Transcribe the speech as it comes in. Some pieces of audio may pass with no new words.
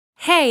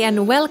Hey,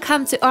 and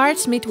welcome to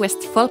Arts Midwest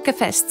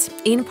Folkefest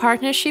in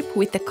partnership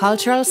with the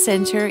Cultural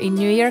Center in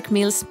New York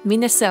Mills,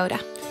 Minnesota.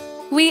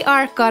 We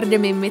are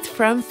Kardemimmit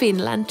from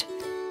Finland.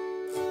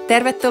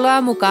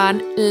 Tervetuloa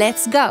mukaan,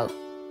 let's go!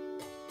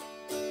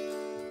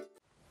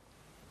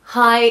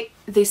 Hi,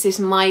 this is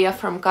Maija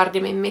from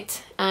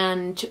Kardemimmit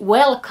and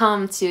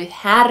welcome to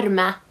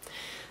Alahärmä.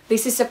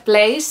 This is a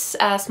place,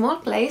 a small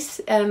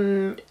place,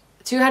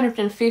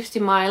 250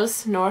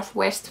 miles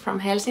northwest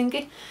from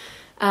Helsinki,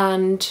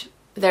 and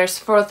there's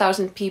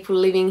 4,000 people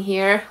living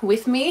here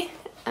with me,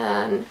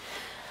 and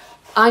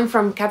I'm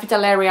from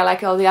capital area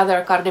like all the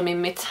other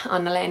Kardemimmit,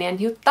 Anna, Leeni and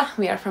Jutta.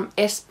 We are from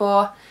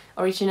Espoo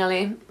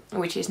originally,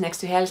 which is next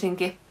to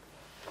Helsinki,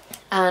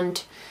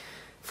 and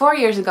 4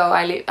 years ago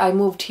I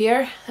moved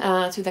here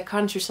to the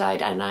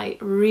countryside, and I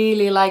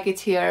really like it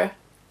here.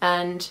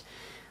 And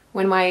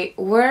when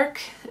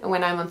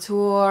I'm on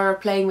tour,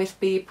 playing with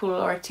people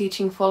or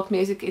teaching folk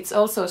music, it's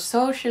also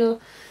social,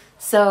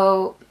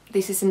 so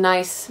this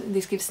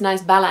gives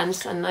nice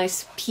balance and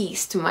nice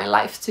peace to my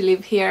life to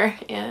live here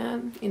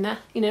in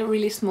a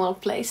really small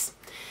place.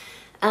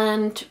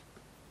 And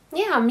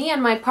yeah, me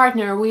and my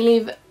partner, we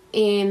live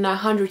in a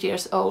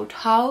 100-year-old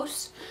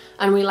house,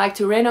 and we like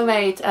to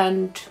renovate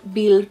and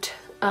build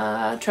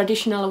a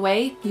traditional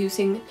way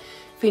using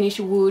Finnish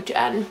wood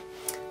and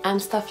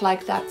stuff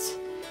like that.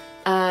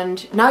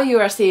 And now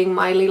you are seeing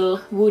my little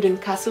wooden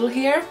castle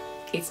here.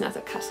 It's not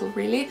a castle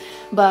really,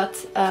 but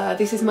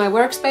this is my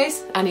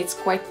workspace and it's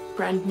quite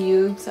brand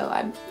new, so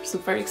I'm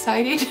super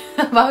excited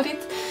about it.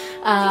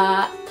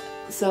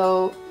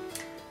 So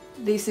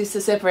this is a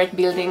separate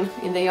building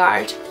in the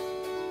yard,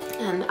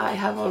 and I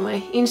have all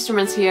my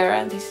instruments here,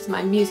 and this is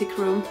my music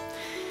room.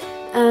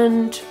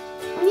 And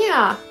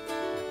yeah,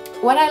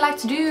 what I like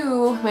to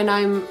do when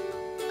I'm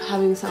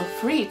having some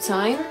free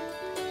time,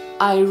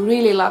 I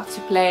really love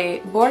to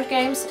play board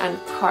games and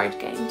card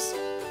games.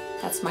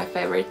 That's my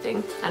favorite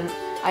thing, and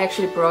I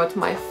actually brought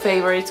my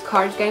favorite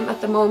card game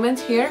at the moment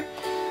here.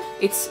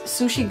 It's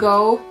Sushi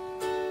Go.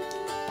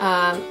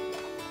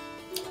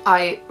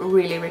 I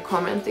really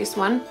recommend this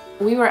one.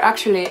 We were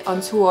actually on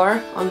tour,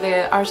 on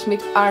the Arts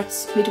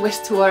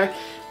Midwest tour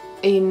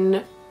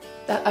in,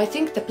 I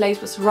think the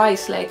place was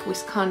Rice Lake,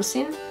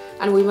 Wisconsin,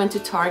 and we went to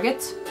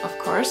Target, of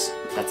course.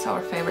 That's our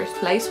favorite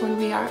place when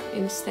we are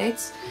in the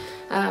States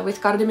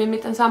with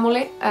Kardemimmit and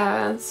Samuli.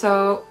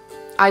 So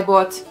I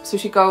bought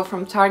Sushi Go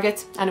from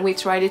Target and we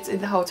tried it in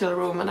the hotel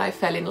room, and I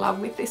fell in love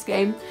with this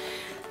game.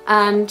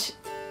 And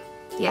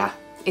yeah,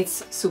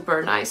 it's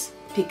super nice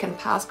pick and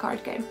pass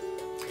card game.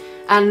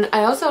 And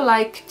I also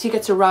like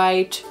Ticket to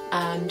Ride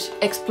and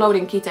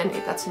Exploding Kitten.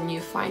 That's a new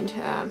find.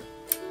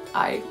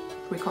 I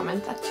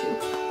recommend that too.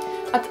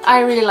 But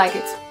I really like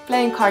it,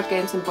 playing card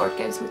games and board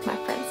games with my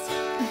friends.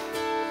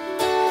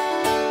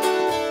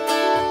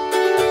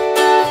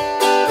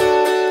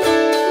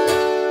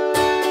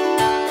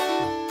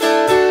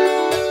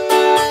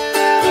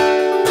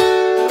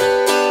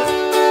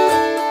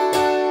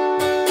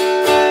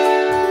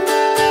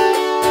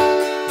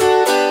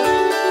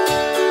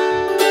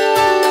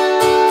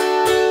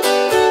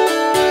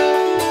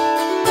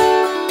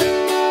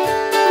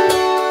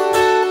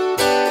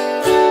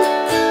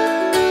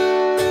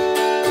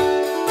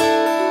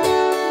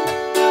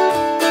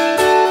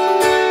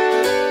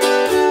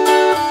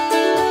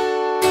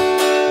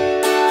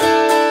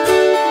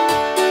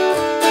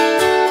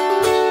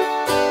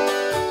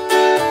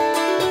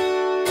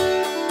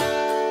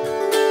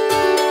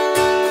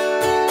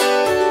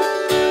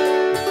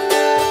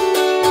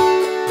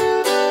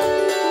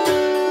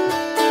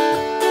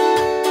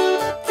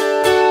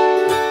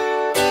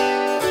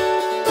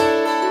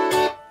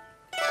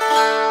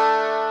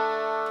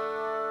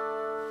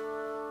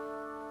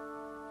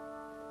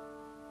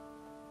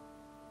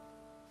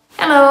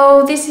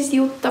 Hello, this is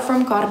Jutta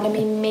from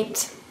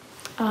Kardemimmit.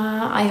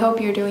 I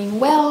hope you're doing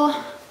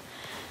well.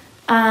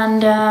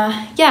 And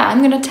yeah,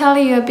 I'm gonna tell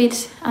you a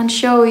bit and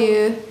show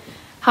you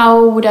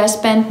how would I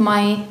spend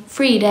my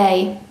free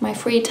day, my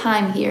free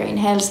time here in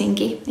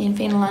Helsinki, in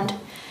Finland.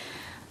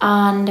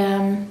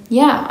 And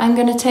yeah, I'm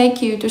gonna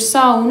take you to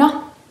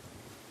sauna.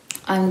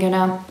 I'm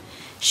gonna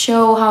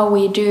show how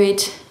we do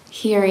it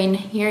here in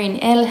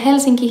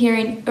Helsinki, here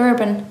in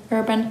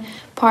urban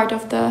part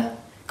of the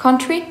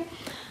country.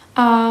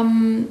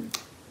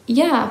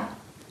 Yeah,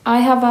 I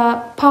have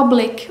a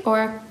public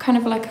or kind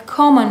of like a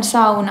common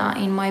sauna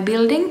in my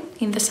building,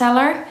 in the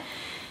cellar,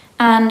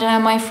 and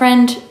my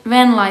friend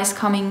Venla is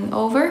coming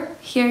over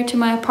here to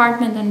my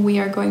apartment, and we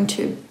are going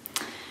to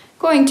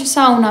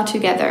sauna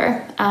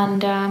together.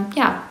 And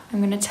yeah, I'm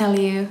gonna tell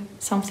you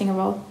something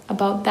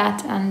about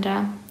that. And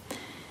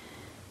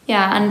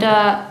yeah, and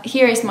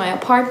here is my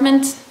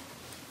apartment.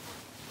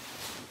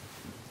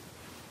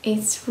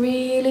 It's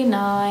really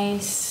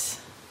nice.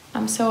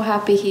 I'm so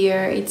happy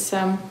here. It's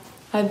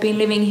I've been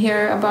living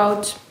here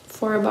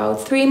for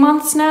about 3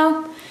 months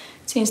now,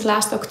 since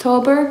last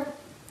October.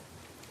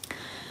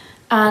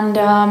 And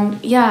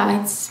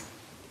yeah,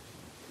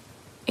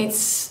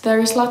 there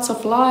is lots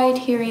of light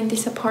here in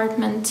this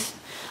apartment.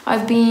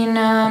 I've been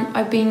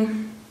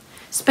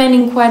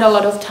spending quite a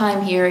lot of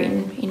time here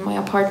in my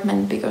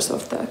apartment because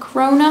of the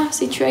corona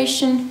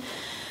situation,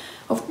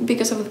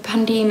 because of the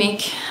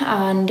pandemic,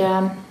 and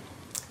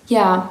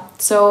yeah,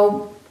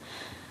 so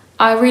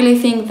I really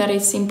think that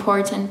it's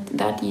important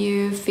that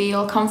you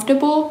feel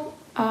comfortable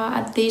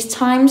at these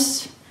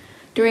times,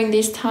 during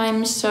these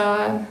times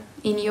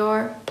in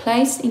your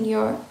place,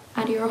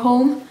 at your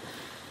home.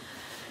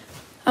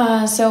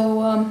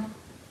 So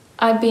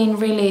I've been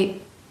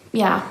really,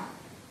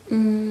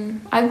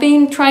 I've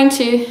been trying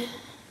to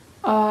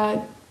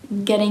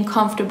getting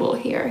comfortable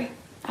here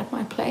at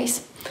my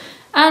place,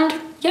 and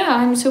yeah,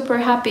 I'm super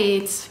happy.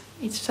 It's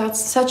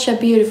such a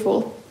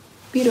beautiful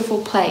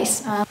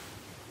place.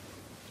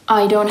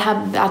 I don't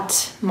have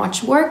that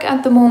much work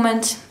at the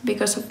moment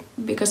because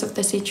of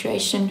the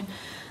situation,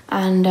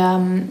 and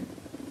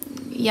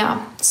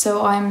yeah,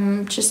 so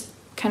I'm just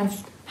kind of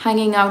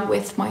hanging out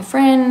with my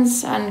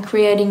friends and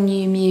creating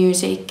new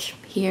music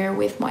here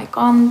with my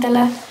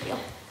kantele.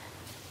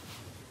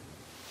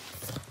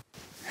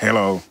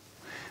 Hello,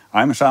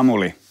 I'm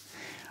Samuli.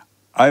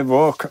 I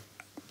work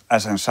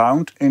as a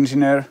sound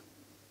engineer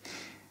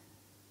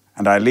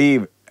and I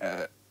live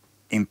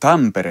in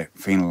Tampere,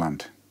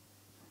 Finland.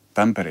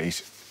 Tampere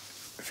is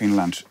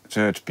Finland's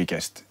third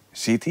biggest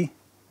city,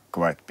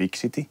 quite big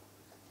city.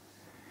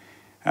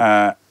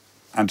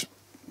 And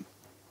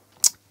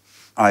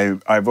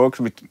I work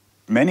with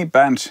many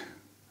bands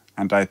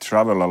and I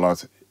travel a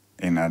lot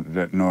in a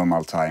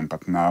normal time,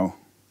 but now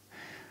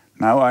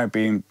I've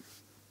been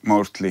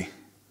mostly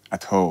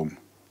at home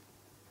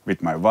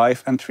with my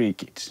wife and 3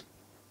 kids.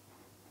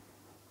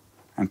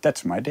 And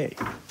that's my day.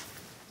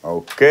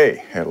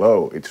 Okay,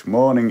 hello, it's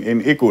morning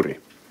in Ikuri.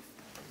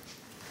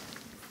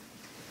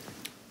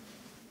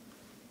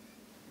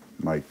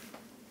 My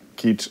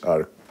kids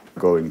are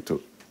going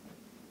to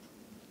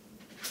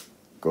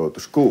go to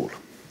school.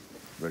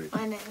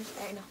 My name is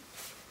Eino.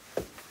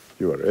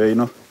 You are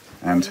Eino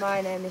and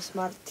my name is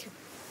Martti.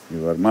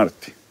 You are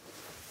Martti.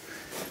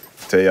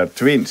 They are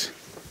twins.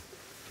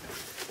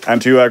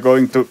 And you are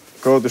going to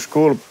go to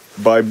school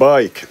by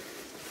bike.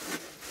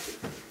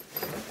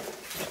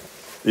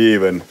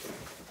 Even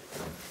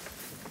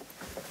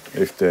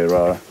if there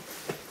are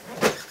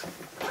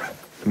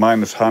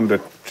 -100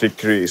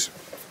 degrees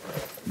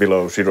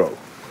below zero.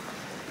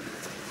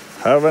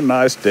 Have a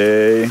nice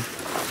day.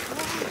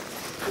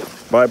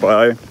 Bye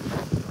bye.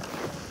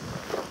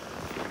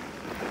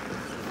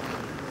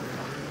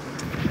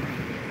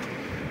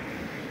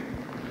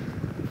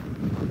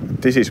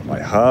 This is my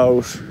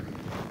house.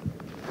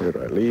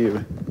 Here I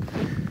live.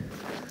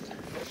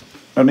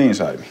 No niin,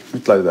 Saimi.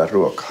 Nyt laitetaan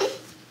ruokaa.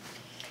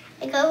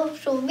 Eikä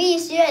sun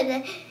 5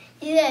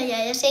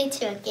 yöjä ja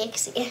 7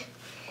 keksiä.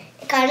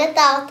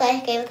 Kannattaa ottaa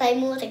ehkä jotain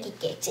muutakin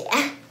keksiä.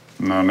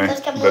 No niin,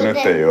 mutta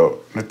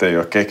nyt ei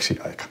ole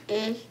keksiaika.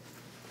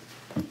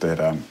 Nyt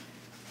tehdään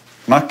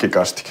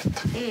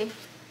nakkikastiketta.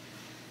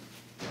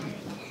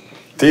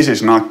 This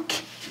is nakki.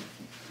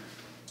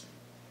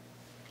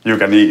 You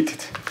can eat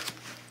it.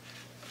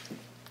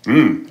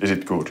 Is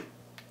it good?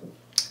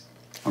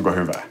 Onko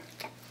hyvää?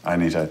 Ai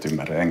niin, sä et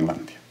ymmärrä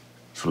englantia.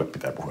 Sulle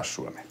pitää puhua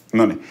suomea.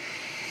 Noniin.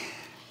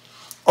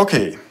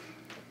 Okay.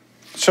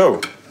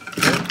 So.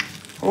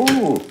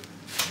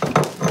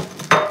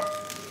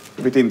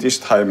 Within this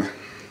time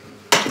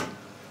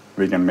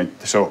we can make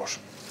the sauce.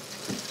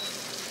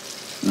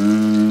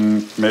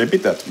 Maybe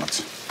that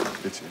much.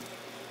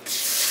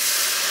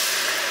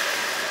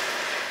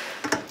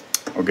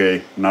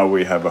 Okay, now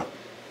we have a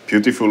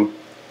beautiful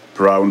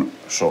brown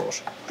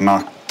sauce.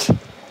 Nakki.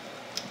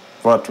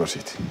 What was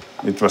it?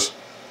 It was...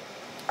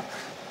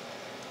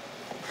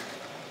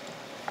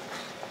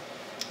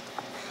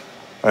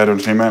 I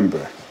don't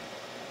remember.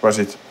 Was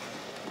it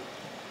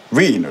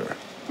wiener?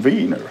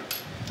 Wiener.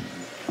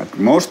 But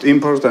most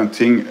important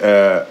thing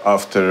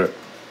after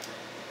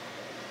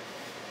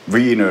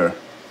wiener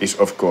is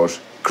of course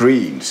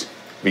greens.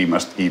 We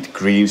must eat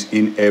greens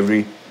in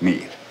every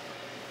meal.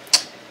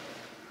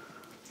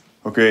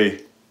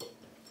 Okay,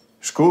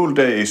 school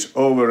day is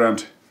over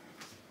and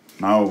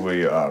now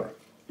we are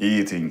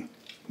eating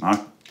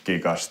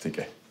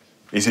nakkikastike.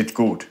 Is it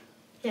good?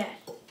 Yeah.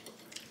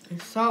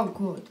 It's so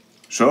good.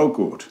 So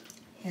good?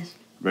 Yes.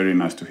 Very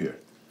nice to hear.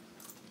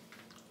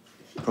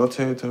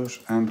 Potatoes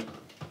and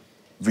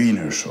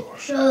wiener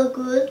sauce. So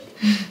good.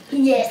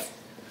 Yes.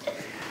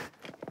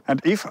 And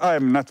if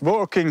I'm not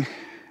working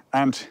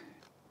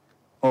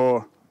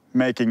or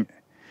making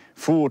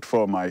food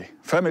for my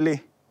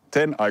family,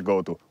 then I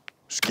go to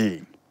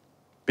skiing.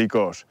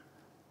 Because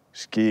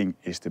skiing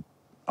is the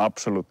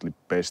absolutely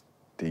best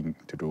thing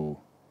to do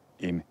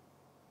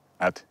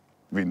at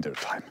winter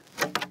time.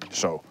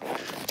 So,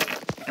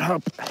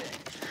 up.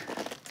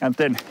 And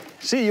then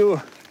see you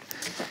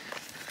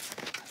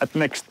at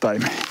next time.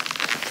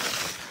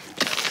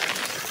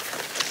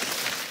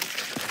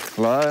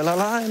 La la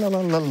la la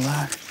la la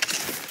la.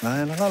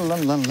 La la la la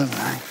la la.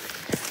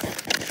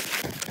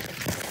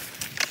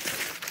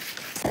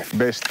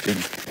 Best thing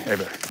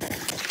ever.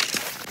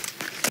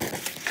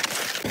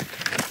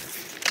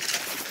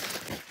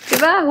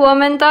 Hyvää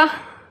huomenta.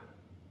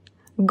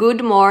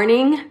 Good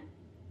morning.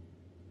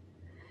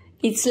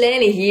 It's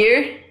Leeni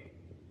here.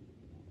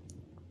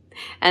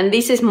 And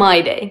this is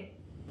my day.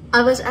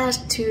 I was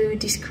asked to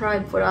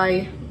describe what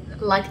I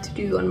like to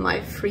do on my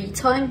free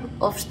time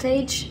off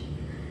stage.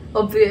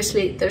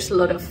 Obviously there's a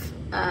lot of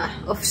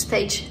off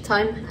stage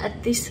time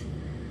at this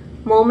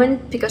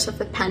moment because of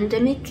the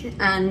pandemic,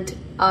 and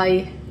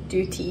I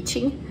do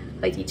teaching.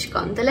 I teach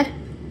kantele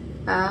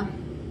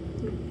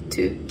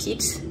to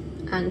kids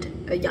and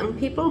young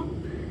people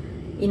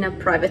in a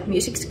private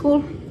music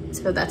school.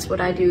 So that's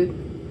what I do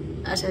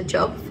as a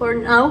job for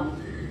now,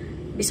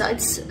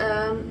 besides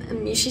a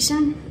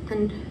musician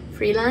and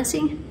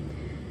freelancing.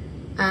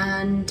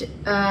 And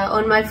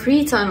on my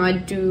free time I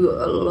do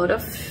a lot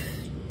of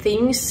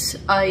things.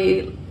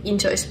 I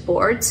enjoy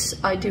sports.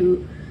 I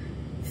do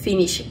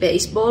Finnish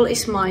baseball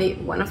is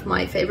one of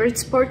my favorite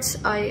sports.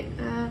 I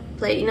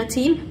play in a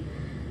team.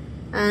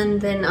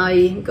 And then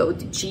I go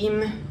to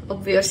gym,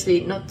 obviously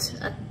not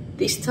at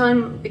this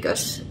time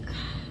because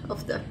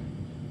of the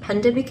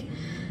pandemic.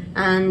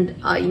 And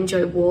I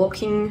enjoy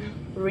walking,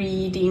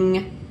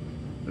 reading,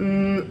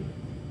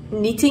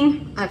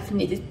 knitting. I've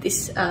knitted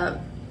this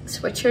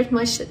sweatshirt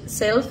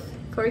myself,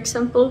 for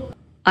example.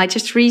 I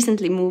just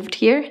recently moved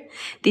here.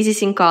 This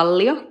is in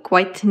Kallio,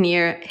 quite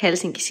near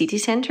Helsinki city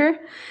center.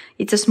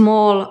 It's a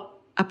small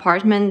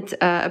apartment,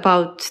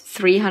 about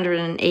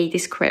 380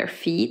 square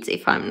feet,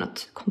 if I'm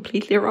not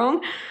completely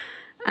wrong.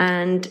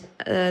 And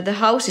the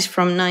house is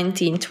from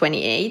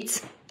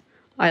 1928.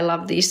 I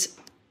love these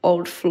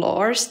old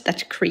floors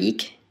that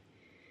creak.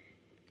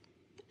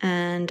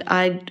 And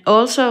I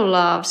also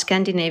love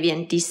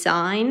Scandinavian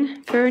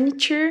design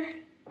furniture,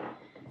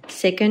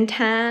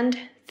 second-hand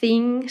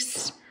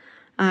things,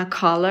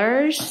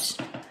 colors,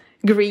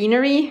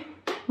 greenery,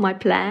 my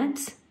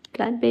plant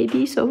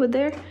babies over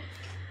there.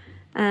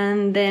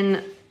 And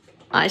then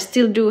I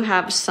still do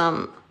have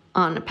some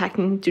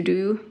unpacking to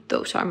do.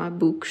 Those are my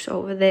books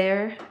over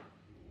there.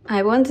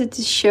 I wanted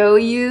to show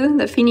you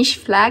the Finnish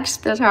flags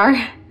that are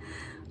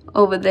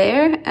over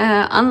there.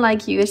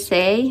 Unlike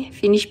USA,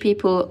 Finnish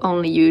people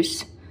only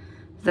use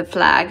the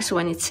flags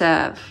when it's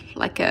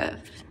like a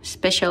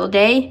special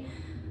day.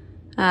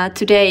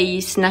 Today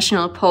is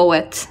National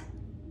Poet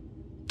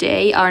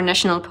Day. Our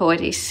national poet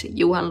is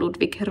Johan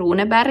Ludvig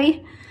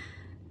Runeberg.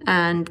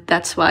 And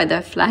that's why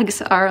the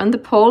flags are on the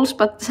poles,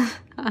 but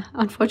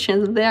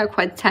unfortunately they are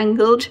quite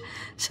tangled,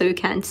 so you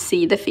can't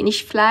see the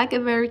Finnish flag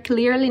very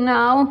clearly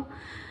now.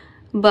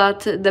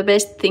 But the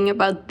best thing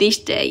about this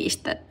day is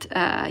that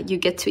you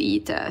get to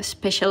eat a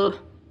special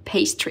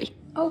pastry.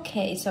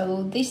 Okay,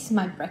 so this is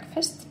my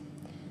breakfast.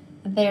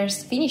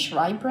 There's Finnish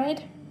rye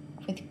bread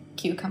with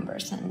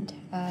cucumbers and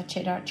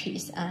cheddar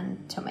cheese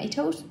and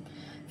tomatoes.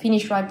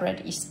 Finnish rye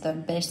bread is the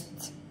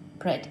best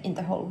bread in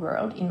the whole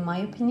world, in my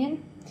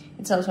opinion.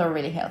 It's also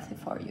really healthy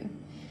for you.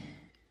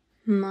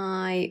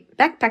 My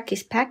backpack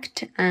is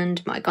packed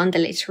and my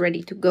kantele is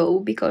ready to go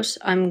because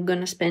I'm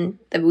gonna spend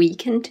the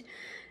weekend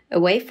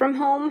away from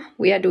home.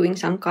 We are doing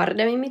some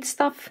Kardemimmit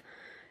stuff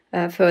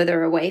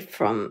further away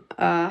from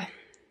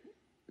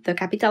the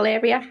capital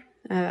area,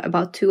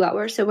 about 2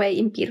 hours away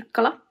in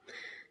Pirkkala.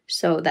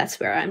 So that's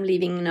where I'm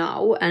living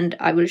now, and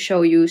I will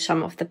show you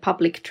some of the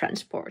public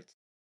transport.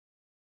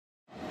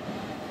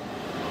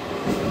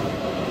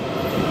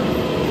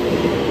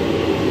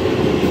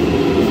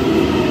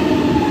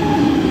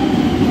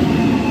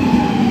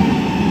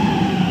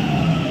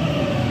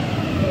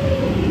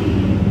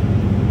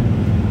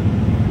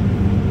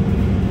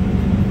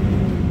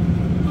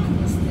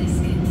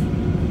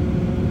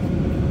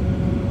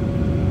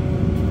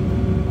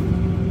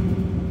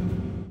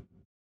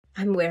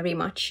 I'm very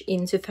much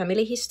into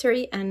family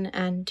history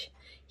and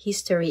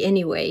history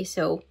anyway,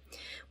 so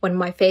one of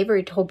my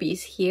favorite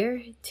hobbies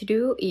here to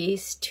do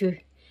is to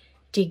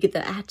dig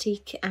the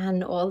attic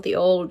and all the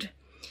old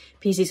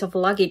pieces of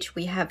luggage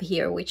we have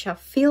here, which are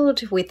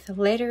filled with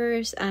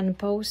letters and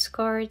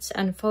postcards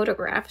and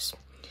photographs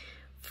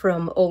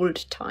from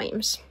old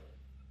times.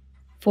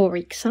 For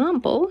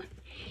example,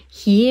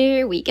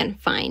 here we can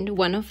find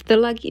one of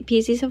the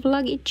pieces of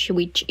luggage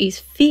which is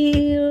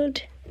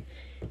filled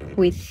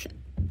with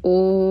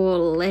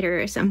all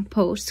letters and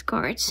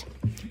postcards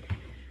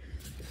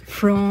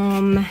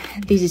from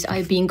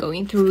I've been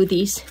going through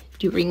these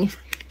during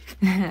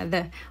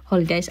the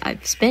holidays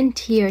I've spent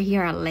here.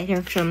 Here are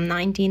letters from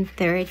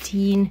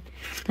 1913,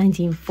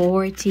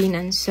 1914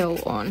 and so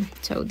on.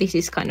 So this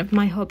is kind of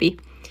my hobby.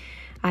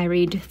 I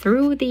read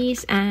through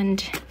these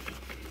and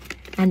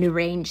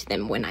arrange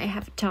them when I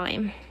have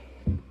time.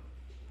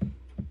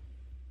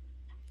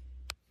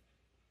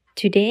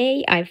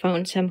 Today I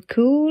found some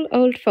cool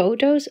old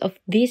photos of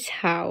this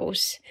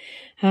house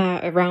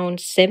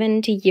around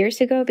 70 years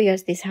ago,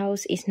 because this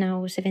house is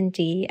now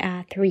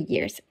 73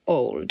 years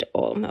old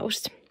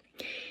almost.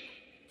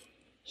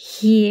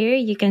 Here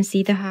you can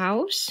see the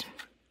house.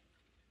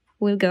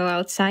 We'll go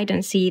outside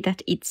and see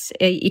that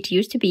it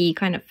used to be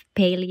kind of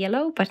pale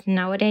yellow, but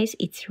nowadays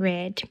it's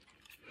red.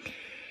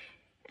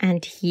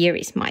 And here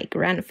is my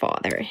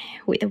grandfather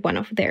with one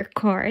of their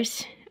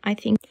cars, I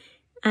think.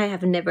 I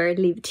have never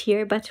lived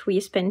here, but we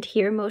spend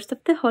here most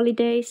of the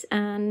holidays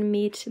and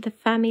meet the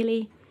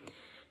family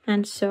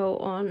and so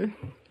on.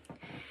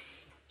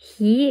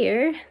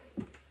 Here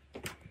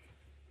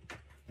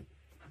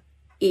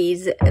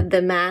is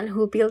the man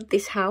who built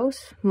this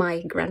house,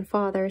 my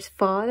grandfather's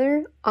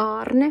father,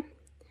 Arne,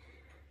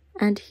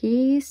 and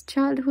his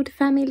childhood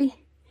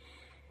family.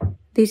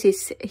 This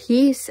is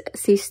his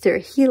sister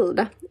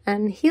Hilda,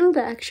 and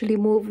Hilda actually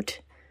moved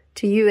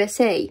to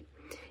USA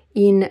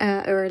in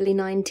early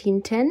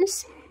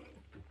 1910s,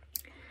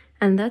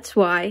 and that's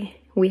why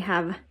we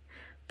have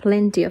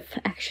plenty of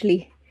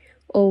actually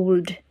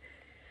old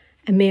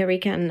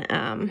American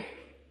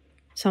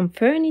some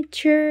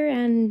furniture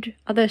and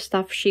other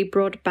stuff she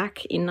brought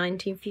back in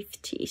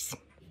 1950s.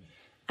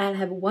 I'll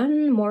have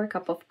one more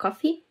cup of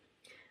coffee.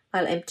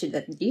 I'll empty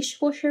the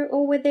dishwasher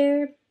over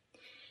there,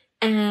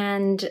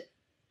 and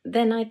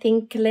then I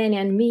think Leeni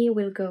and me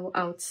will go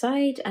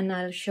outside and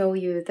I'll show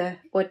you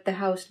what the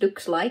house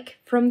looks like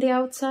from the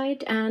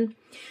outside, and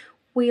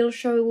we'll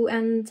show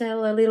and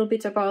tell a little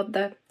bit about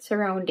the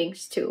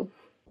surroundings too.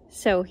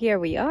 So here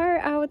we are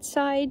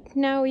outside.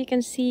 Now you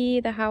can see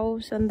the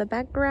house in the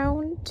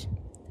background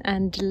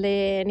and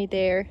Leeni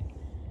there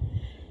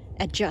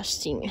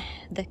adjusting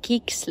the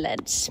kick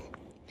sleds.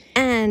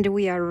 And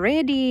we are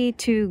ready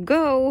to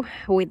go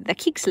with the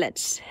kick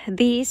sleds.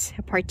 These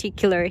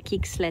particular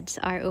kick sleds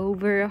are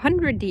over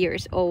 100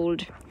 years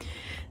old.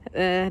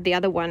 The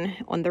other one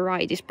on the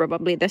right is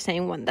probably the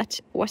same one that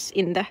was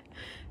in the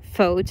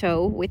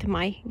photo with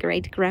my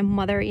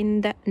great-grandmother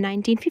in the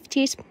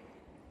 1950s.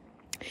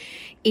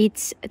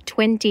 It's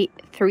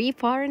 23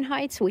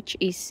 Fahrenheit, which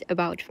is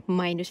about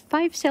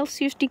 -5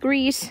 Celsius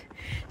degrees,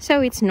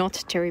 so it's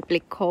not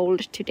terribly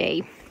cold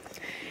today.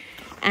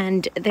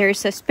 And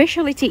there's a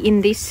specialty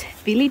in this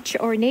village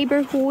or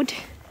neighborhood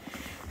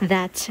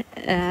that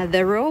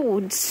the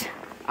roads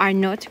are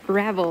not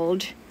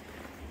graveled,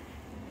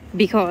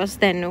 because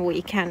then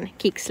we can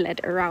kick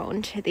sled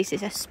around. This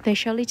is a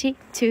specialty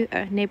to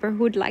a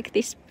neighborhood like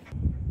this.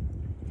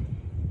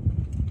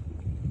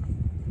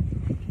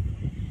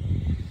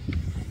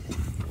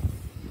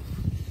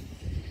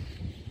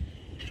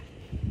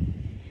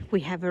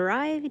 We have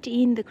arrived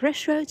in the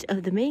crossroads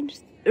of the main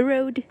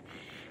road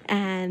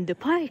and the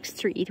Park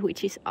Street,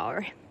 which is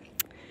our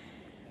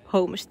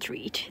home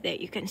street. There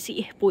you can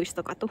see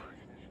Puistokatu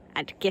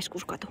and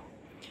Keskuskatu.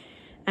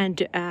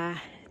 And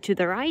to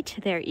the right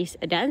there is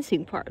a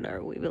dancing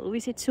parlor we will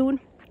visit soon.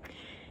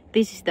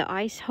 This is the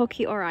ice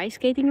hockey or ice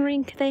skating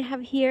rink they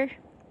have here.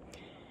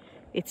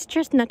 It's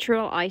just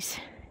natural ice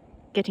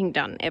getting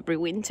done every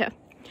winter.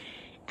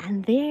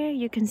 And there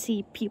you can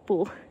see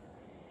people.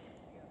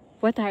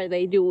 What are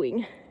they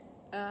doing?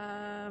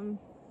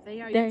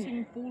 They are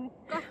using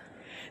pulkka.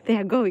 They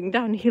are going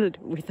downhill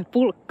with a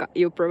pulkka.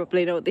 You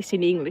probably know this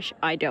in English.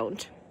 I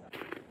don't.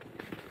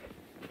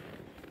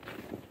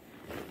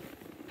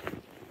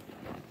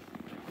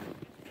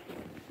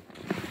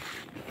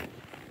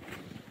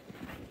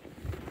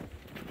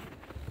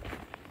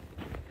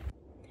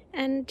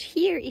 And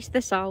here is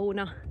the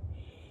sauna.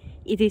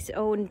 It is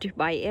owned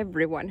by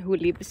everyone who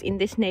lives in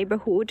this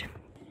neighborhood.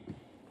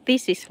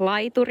 This is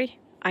laituri.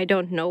 I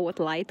don't know what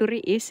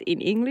laituri is in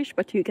English,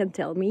 but you can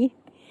tell me.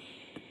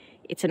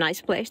 It's a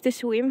nice place to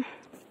swim.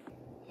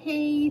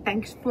 Hey,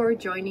 thanks for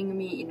joining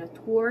me in a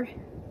tour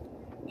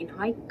in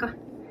Haikka.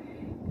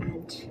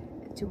 And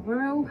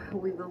tomorrow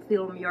we will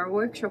film your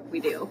workshop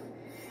video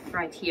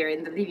right here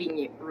in the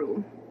living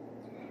room.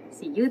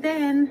 See you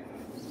then!